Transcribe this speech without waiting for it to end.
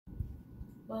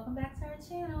Welcome back to our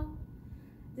channel.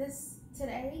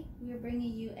 Today we are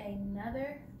bringing you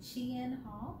another SHEIN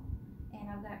haul, and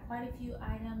I've got quite a few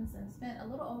items and spent a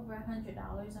little over $100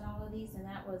 on all of these, and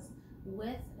that was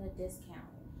with a discount.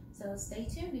 So stay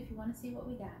tuned if you want to see what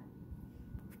we got.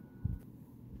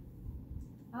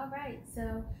 All right,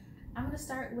 so I'm going to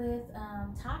start with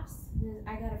tops.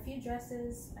 I got a few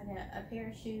dresses, I got a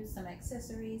pair of shoes, some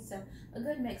accessories, so a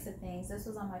good mix of things. This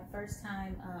was on my first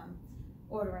time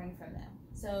ordering from them.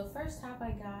 So first top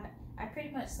I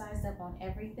pretty much sized up on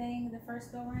everything the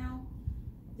first go round.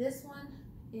 This one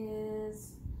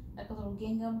is like a little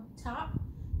gingham top.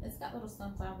 It's got little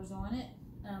sunflowers on it.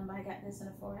 But I got this in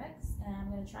a 4X, and I'm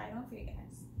going to try it on for you guys.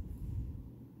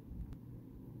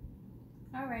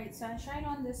 Alright, so I tried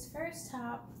on this first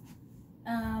top.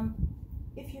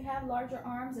 If you have larger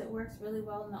arms, it works really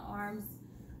well in the arms.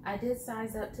 I did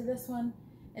size up to this one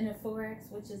in a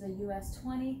 4X, which is a US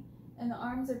 20, and the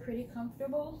arms are pretty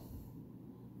comfortable.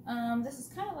 This is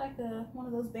kind of like one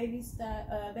of those baby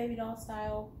doll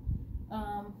style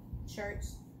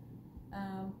shirts.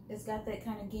 It's got that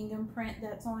kind of gingham print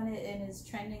that's on it and is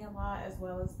trending a lot, as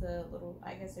well as the little,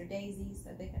 I guess they're daisies.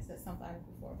 I think I said sunflowers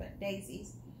before, but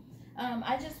daisies.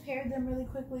 I just paired them really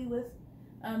quickly with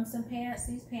some pants.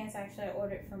 These pants actually I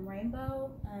ordered from Rainbow,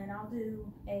 and I'll do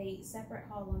a separate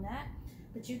haul on that.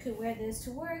 But you could wear this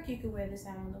to work, you could wear this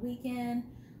out on the weekend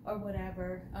or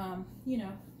whatever, you know,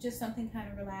 just something kind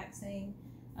of relaxing.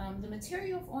 The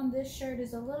material on this shirt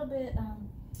is a little bit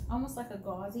almost like a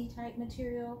gauzy type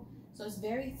material, so it's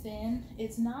very thin.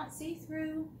 It's not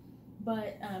see-through,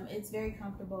 but it's very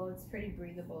comfortable. It's pretty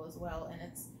breathable as well, and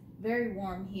it's very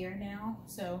warm here now,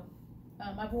 so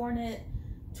I've worn it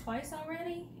twice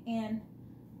already and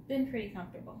been pretty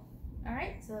comfortable. All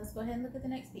right, so let's go ahead and look at the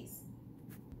next piece.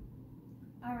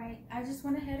 All right, I just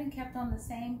went ahead and kept on the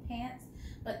same pants,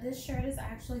 but this shirt is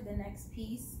actually the next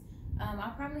piece.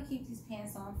 I'll probably keep these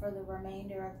pants on for the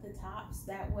remainder of the tops.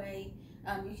 That way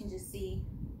you can just see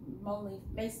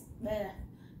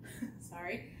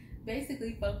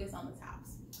basically focus on the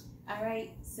tops. All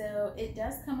right, so it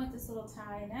does come with this little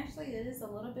tie, and actually it is a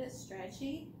little bit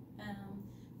stretchy.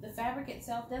 The fabric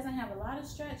itself doesn't have a lot of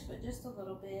stretch, but just a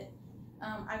little bit.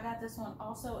 I got this one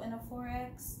also in a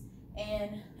 4X,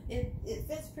 and it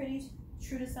fits pretty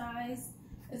true to size.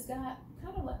 It's got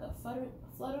kind of like a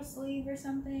flutter sleeve or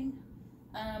something.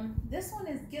 This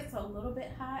one gets a little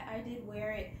bit hot. I did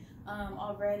wear it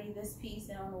already, this piece,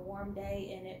 and on a warm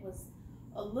day, and it was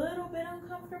a little bit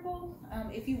uncomfortable.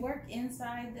 If you work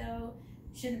inside though,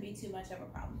 shouldn't be too much of a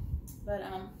problem. But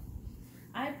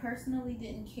I personally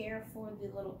didn't care for the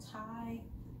little tie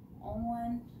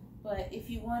on, but if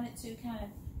you wanted to kind of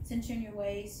cinch in your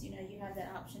waist, you know, you have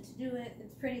that option to do it.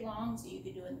 It's pretty long, so you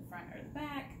could do it in the front or the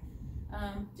back.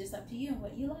 Just up to you and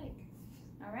what you like.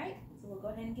 All right, so we'll go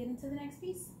ahead and get into the next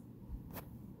piece.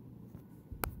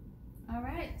 All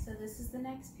right, so this is the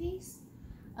next piece.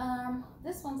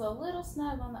 This one's a little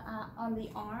snug on the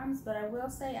arms, but I will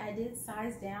say I did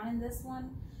size down in this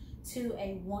one to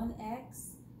a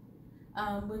 1X,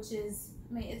 which is,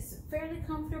 I mean, it's fairly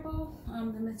comfortable.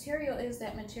 The material is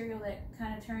that material that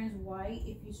kind of turns white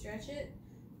if you stretch it,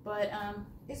 but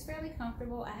it's fairly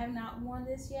comfortable. I have not worn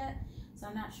this yet, so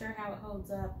I'm not sure how it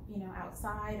holds up, you know,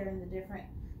 outside or in the different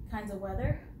kinds of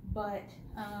weather, but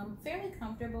fairly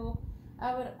comfortable.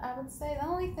 I would say the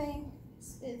only thing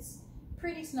is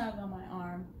pretty snug on my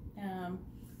arm,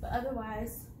 but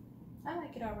otherwise I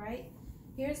like it all right.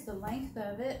 Here's the length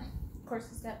of it. Of course,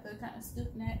 it's got the kind of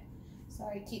scoop neck.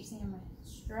 Sorry, keep seeing my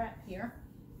strap here,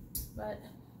 but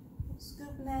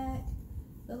scoop neck.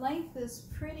 The length is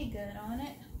pretty good on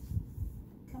it.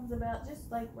 Comes about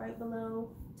just like right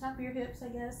below top of your hips, I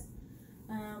guess.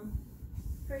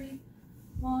 Pretty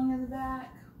long in the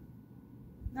back,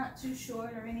 not too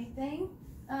short or anything.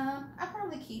 I'll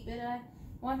probably keep it.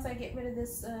 Once I get rid of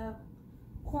this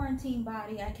quarantine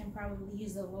body, I can probably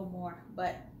use it a little more,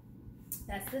 but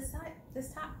that's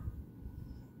this top.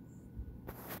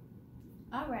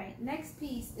 All right, next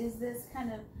piece is this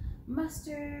kind of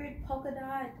mustard polka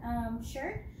dot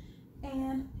shirt,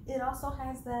 and it also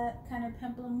has that kind of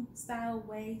peplum style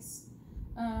waist.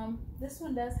 This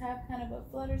one does have kind of a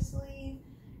flutter sleeve.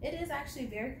 It is actually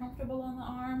very comfortable on the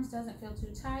arms, doesn't feel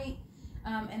too tight.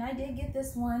 And I did get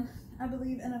this one, I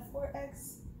believe, in a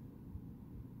 4X.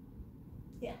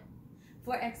 Yeah,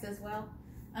 4X as well.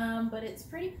 But it's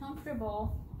pretty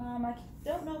comfortable. I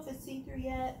don't know if it's see-through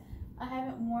yet. I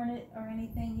haven't worn it or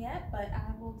anything yet, but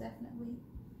I will definitely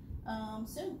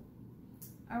soon.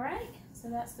 All right, so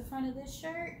that's the front of this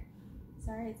shirt.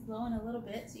 Sorry, it's blowing a little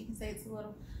bit, so you can say it's a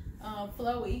little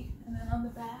flowy. And then on the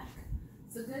back,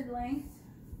 it's a good length,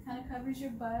 kind of covers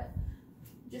your butt.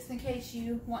 just in case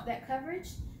you want that coverage,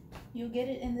 you'll get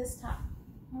it in this top.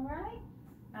 All right,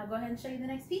 I'll go ahead and show you the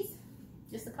next piece.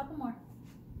 Just a couple more.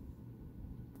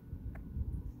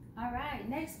 All right,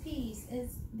 next piece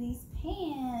is these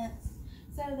pants.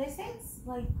 So they say it's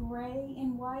like gray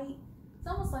and white. It's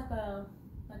almost like a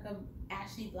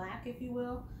ashy black, if you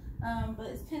will. But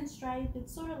it's pinstripe.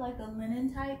 It's sort of like a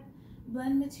linen type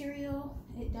blend material.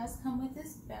 It does come with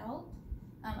this belt.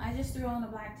 I just threw on a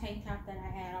black tank top that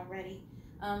I had already,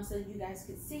 so you guys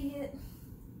could see it.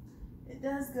 It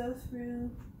does go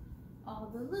through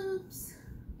all the loops,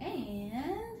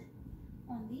 and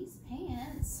on these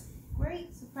pants,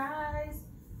 great surprise,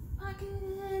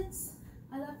 pockets.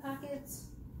 I love pockets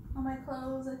on my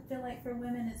clothes. I feel like for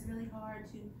women it's really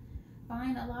hard to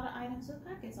find a lot of items with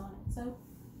pockets on it, so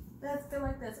I feel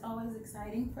like that's always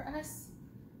exciting for us.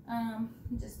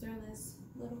 Just throw this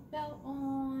little belt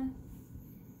on.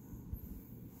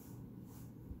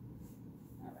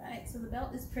 All right, so the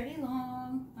belt is pretty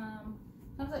long.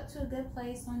 Comes up to a good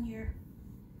place on your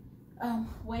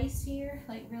waist here,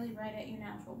 like really right at your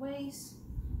natural waist.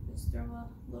 Just throw a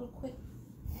little quick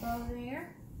bow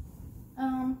there.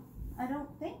 I don't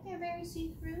think they're very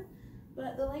see-through,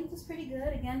 but the length is pretty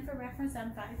good. Again, for reference,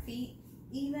 I'm 5 feet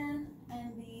even,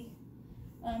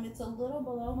 and it's a little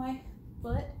below my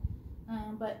foot,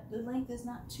 but the length is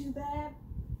not too bad.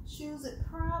 Shoes, it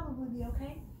probably be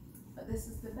okay, but this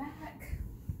is the back.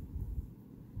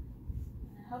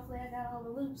 Hopefully I got all the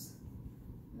loops.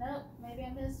 Nope, maybe I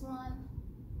missed one.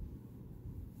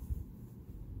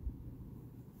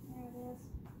 There it is.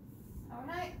 All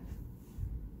right,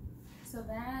 so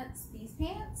that's these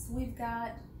pants. We've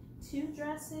got 2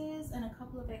 dresses and a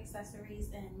couple of accessories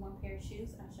and 1 pair of shoes.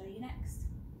 I'll show you next.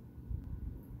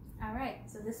 All right,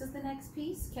 so this is the next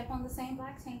piece. Kept on the same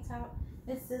black tank top.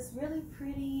 It's this really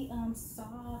pretty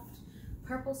soft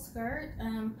purple skirt.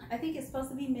 I think it's supposed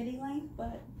to be midi length,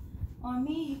 but on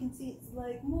me you can see it's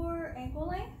like more ankle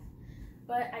length,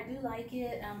 but I do like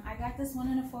it. I got this one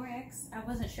in a 4X. I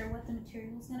wasn't sure what the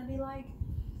material was gonna be like,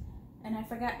 and I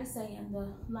forgot to say in the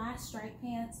last stripe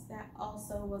pants that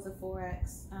also was a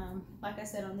 4X. Like I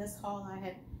said, on this haul I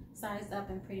had sized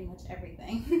up in pretty much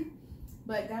everything.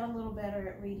 But got a little better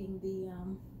at reading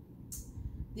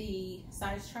the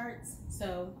size charts,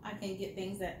 so I can get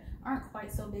things that aren't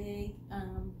quite so big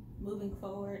moving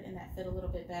forward and that fit a little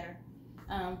bit better.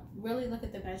 Really look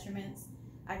at the measurements.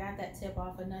 I got that tip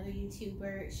off another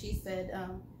YouTuber. She said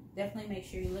definitely make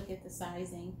sure you look at the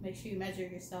sizing. Make sure you measure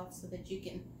yourself so that you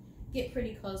can get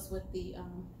pretty close with the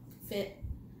fit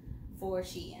for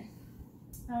SHEIN.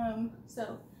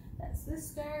 So that's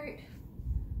this skirt.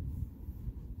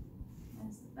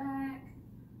 That's the back.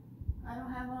 I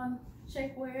don't have on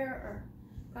shapewear or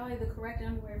probably the correct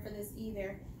underwear for this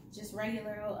either. Just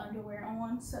regular old underwear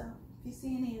on. So if you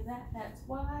see any of that, that's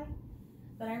why.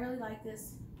 But I really like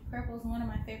this. Purple is one of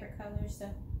my favorite colors, so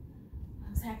I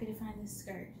was happy to find this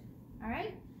skirt. All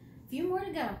right, a few more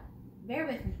to go. Bear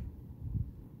with me.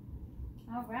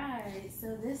 All right,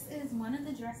 so this is one of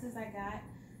the dresses I got.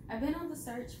 I've been on the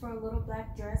search for a little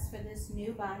black dress for this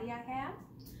new body I have.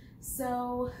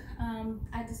 So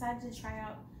I decided to try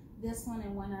out this one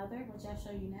and one other, which I'll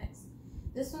show you next.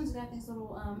 This one's got these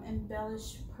little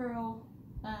embellished pearl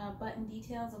button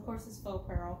details. Of course, it's faux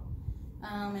pearl.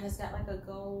 And it's got like a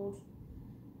gold,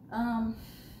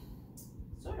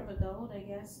 sort of a gold, I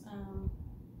guess,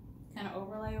 kind of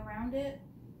overlay around it.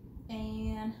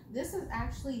 And this is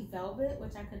actually velvet,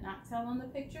 which I could not tell on the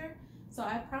picture. So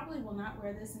I probably will not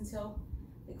wear this until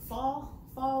like fall,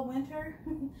 winter.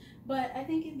 But I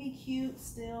think it'd be cute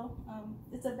still.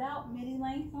 It's about midi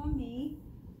length on me.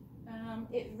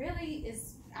 It really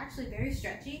is actually very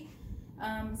stretchy.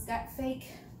 It's got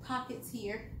fake pockets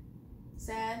here.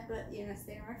 Sad, but yes,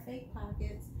 there are fake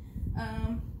pockets.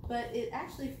 But it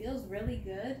actually feels really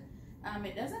good.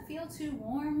 It doesn't feel too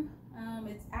warm.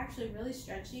 It's actually really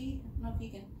stretchy. I don't know if you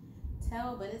can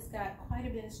tell, but it's got quite a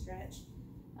bit of stretch.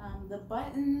 The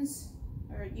buttons,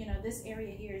 or this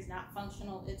area here is not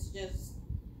functional. It's just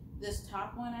this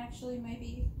top one actually,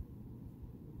 maybe.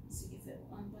 Let's see if it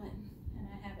will unbutton. And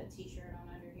I have a t-shirt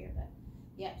on under here, but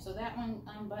yeah, so that one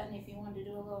unbutton if you wanted to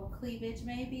do a little cleavage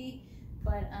maybe,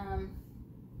 but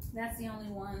that's the only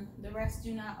one. The rest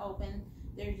do not open.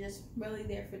 They're just really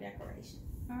there for decoration.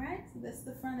 All right, so that's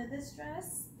the front of this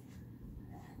dress.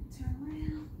 Turn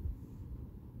around.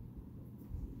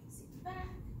 You can see the back.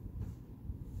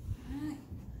 All right,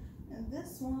 and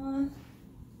this one,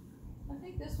 I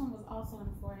think this one was also in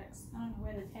a 4X. I don't know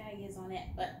where the tag is on it,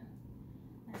 but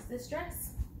that's this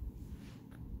dress.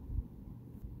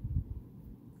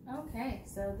 Okay,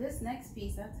 so this next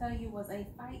piece, I'll tell you, was a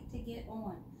fight to get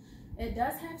on. It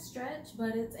does have stretch,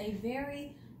 but it's a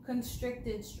very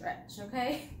constricted stretch,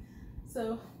 okay?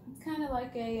 So it's kind of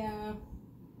like a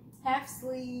half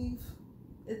sleeve.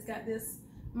 It's got this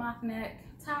mock neck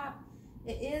top.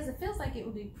 It feels like it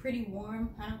would be pretty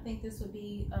warm. I don't think this would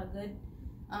be a good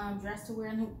dress to wear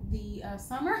in the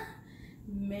summer.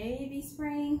 Maybe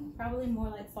spring, probably more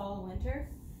like fall, winter.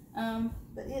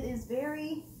 But it is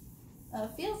very,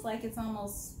 feels like it's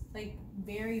almost like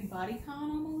very bodycon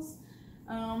almost.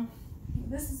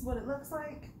 This is what it looks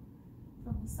like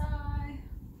from the side,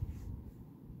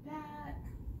 back,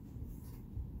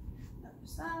 other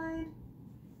side.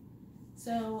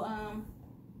 So,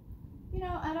 you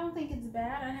know, I don't think it's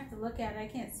bad. I have to look at it. I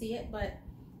can't see it, but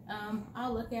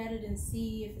I'll look at it and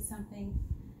see if it's something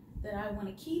that I want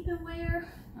to keep and wear.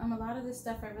 A lot of this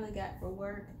stuff I really got for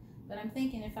work, but I'm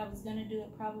thinking if I was going to do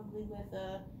it probably with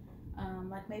a,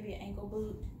 like maybe an ankle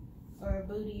boot or a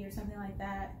bootie or something like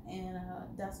that, and a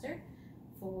duster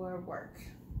for work.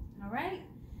 All right,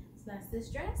 so that's this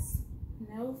dress.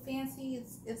 No fancy,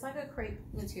 it's like a crepe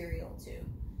material too.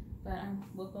 But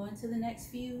we'll go into the next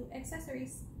few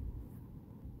accessories.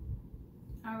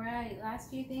 All right, last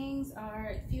few things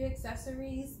are a few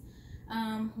accessories.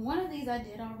 One of these I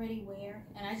did already wear,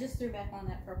 and I just threw back on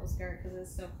that purple skirt because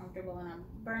it's so comfortable and I'm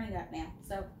burning up now.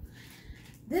 So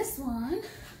this one,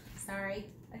 sorry,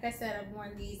 like I said, I've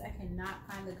worn these. I cannot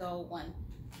find the gold one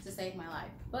to save my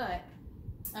life, but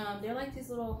they're like these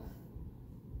little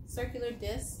circular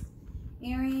disc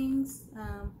earrings.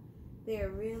 They're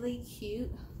really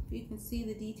cute. You can see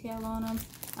the detail on them.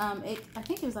 I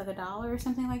think it was like $1 or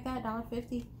something like that,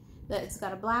 $1.50. It's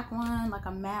got a black one, like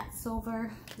a matte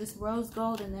silver, this rose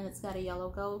gold, and then it's got a yellow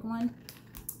gold one.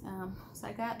 So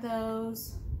I got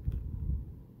those.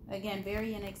 Again,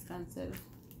 very inexpensive.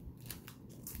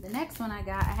 The next one I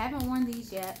got, I haven't worn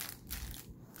these yet.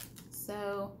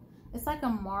 So it's like a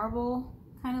marble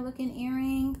kind of looking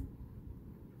earring.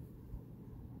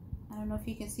 I don't know if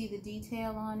you can see the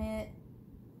detail on it,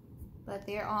 but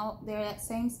they're that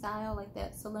same style, like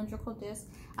that cylindrical disc.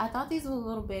 I thought these were a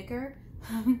little bigger.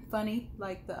 Funny,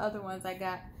 like the other ones I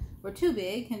got were too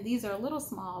big, and these are a little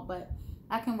small, but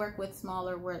I can work with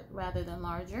smaller rather than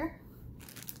larger.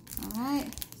 All right,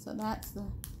 so that's the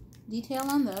detail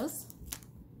on those.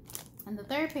 And the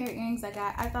third pair of earrings I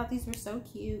got, I thought these were so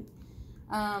cute.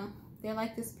 They're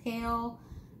like this pale,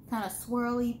 kind of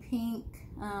swirly pink,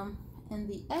 and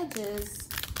the edges,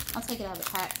 I'll take it out of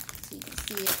the pack so you can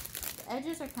see it. The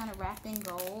edges are kind of wrapped in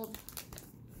gold.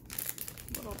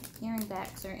 Little earring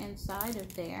backs are inside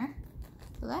of there,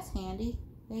 so that's handy.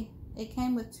 It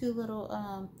came with two little,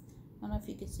 I don't know if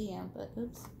you can see them, but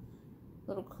oops,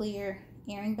 little clear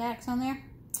earring backs on there.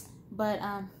 But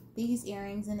these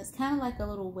earrings, and it's kind of like a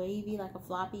little wavy, like a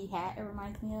floppy hat, it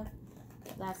reminds me of.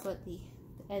 That's what the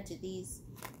edge of these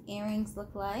earrings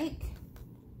look like.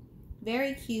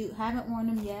 Very cute. Haven't worn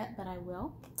them yet, but I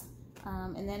will.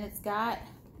 And then it's got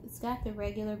the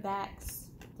regular backs,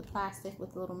 the plastic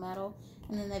with a little metal,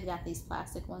 and then they've got these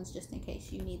plastic ones just in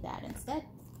case you need that instead.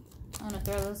 I'm gonna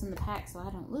throw those in the pack so I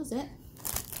don't lose it.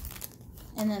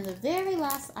 And then the very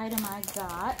last item I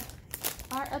got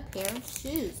are a pair of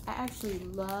shoes. I actually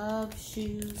love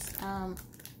shoes.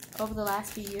 Over the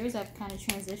last few years, I've kind of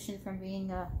transitioned from being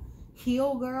a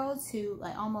heel girl to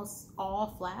like almost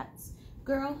all flats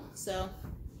girl. So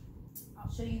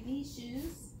I'll show you these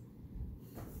shoes.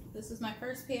 This is my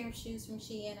first pair of shoes from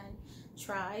SHEIN I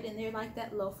tried, and they're like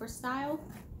that loafer style.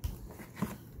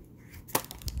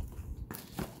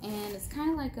 And it's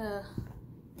kind of like a,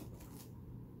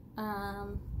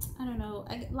 I don't know,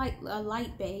 like a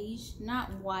light beige, not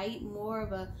white, more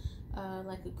of a,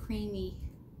 like a creamy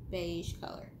beige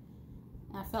color.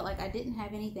 And I felt like I didn't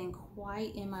have anything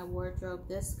quite in my wardrobe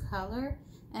this color,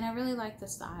 and I really like the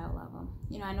style of them.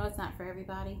 You know, I know it's not for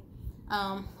everybody.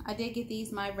 I did get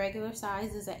these, my regular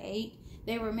size is an 8.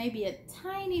 They were maybe a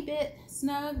tiny bit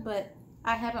snug, but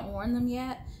I haven't worn them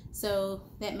yet, so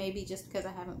that may be just because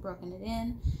I haven't broken it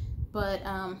in. But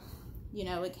you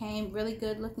know, it came really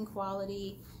good looking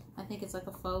quality. I think it's like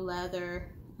a faux leather,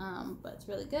 but it's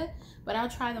really good. But I'll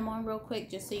try them on real quick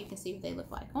just so you can see what they look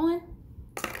like on.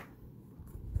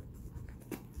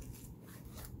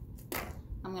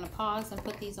 I'm gonna pause and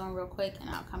put these on real quick, and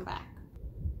I'll come back.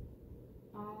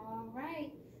 All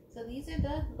right, so these are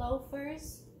the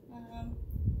loafers.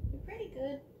 They're pretty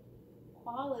good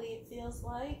quality, it feels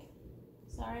like.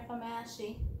 Sorry if I'm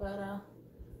ashy, but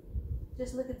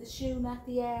just look at the shoe, not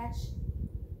the ash.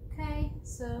 Okay,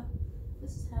 so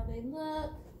this is how they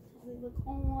look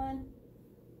on.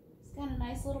 It's got a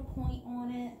nice little point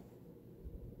on it.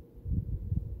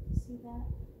 See that?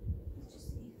 Let's just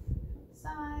see from the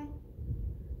side.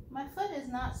 My foot is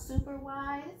not super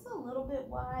wide. It's a little bit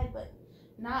wide, but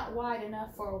not wide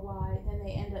enough for a wide. Then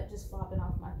they end up just flopping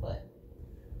off my foot.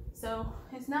 So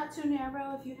it's not too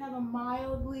narrow. If you have a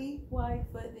mildly wide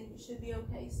foot, then you should be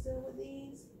okay still with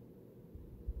these.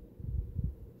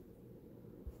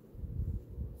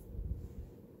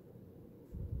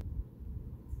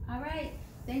 All right,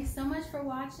 thanks so much for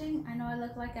watching. I know I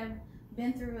look like I've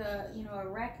been through a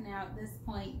wreck now at this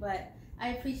point, but I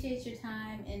appreciate your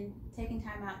time and taking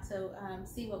time out to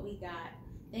see what we got.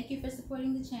 Thank you for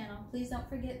supporting the channel. Please don't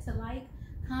forget to like,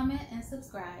 comment, and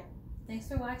subscribe. Thanks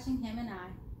for watching Him and I.